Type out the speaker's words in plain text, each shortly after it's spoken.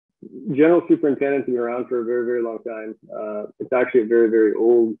General superintendents have been around for a very, very long time. It's actually a very, very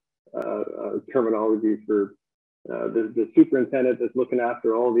old terminology for the superintendent that's looking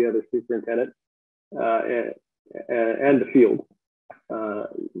after all the other superintendents and the field.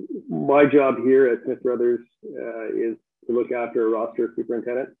 My job here at Smith Brothers is to look after a roster of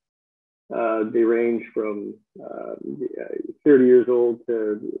superintendents. They range from 30 years old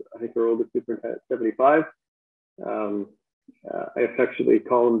to, I think our oldest superintendent, 75. I affectionately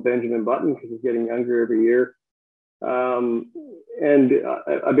call him Benjamin Button because he's getting younger every year. And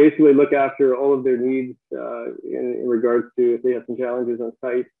I basically look after all of their needs in regards to if they have some challenges on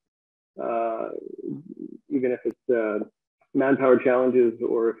site, even if it's manpower challenges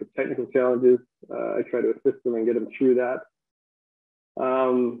or if it's technical challenges. I try to assist them and get them through that.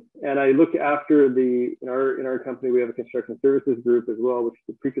 And I look after in our company, we have a construction services group as well, which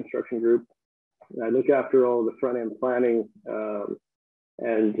is a pre-construction group. And I look after all the front end planning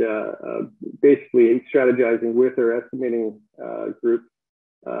and basically strategizing with our estimating group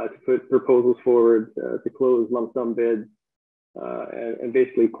to put proposals forward, to close lump sum bids, and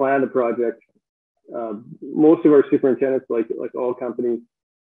basically plan the project. Most of our superintendents, like all companies,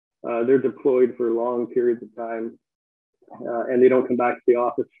 they're deployed for long periods of time, and they don't come back to the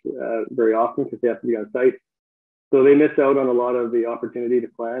office very often because they have to be on site. So they miss out on a lot of the opportunity to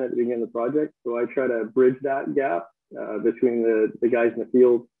plan at the beginning of the project. So I try to bridge that gap between the guys in the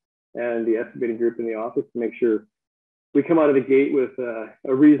field and the estimating group in the office to make sure we come out of the gate with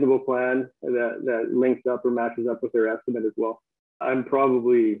a reasonable plan that links up or matches up with their estimate as well. I'm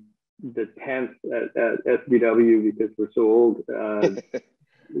probably the 10th at SBW because we're so old.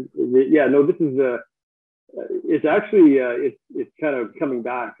 Yeah, no, this is it's actually it's kind of coming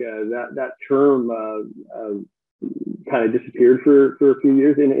back. That term kind of disappeared for a few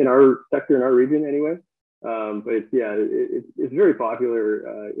years in our sector, in our region anyway. But it's very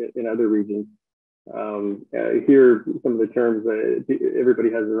popular in other regions. Here, some of the terms,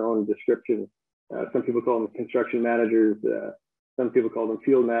 everybody has their own description. Some people call them construction managers. Some people call them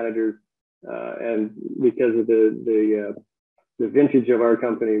field managers. And because of the vintage of our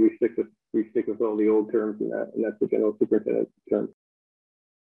company, we stick with all the old terms, and that's the general superintendent term.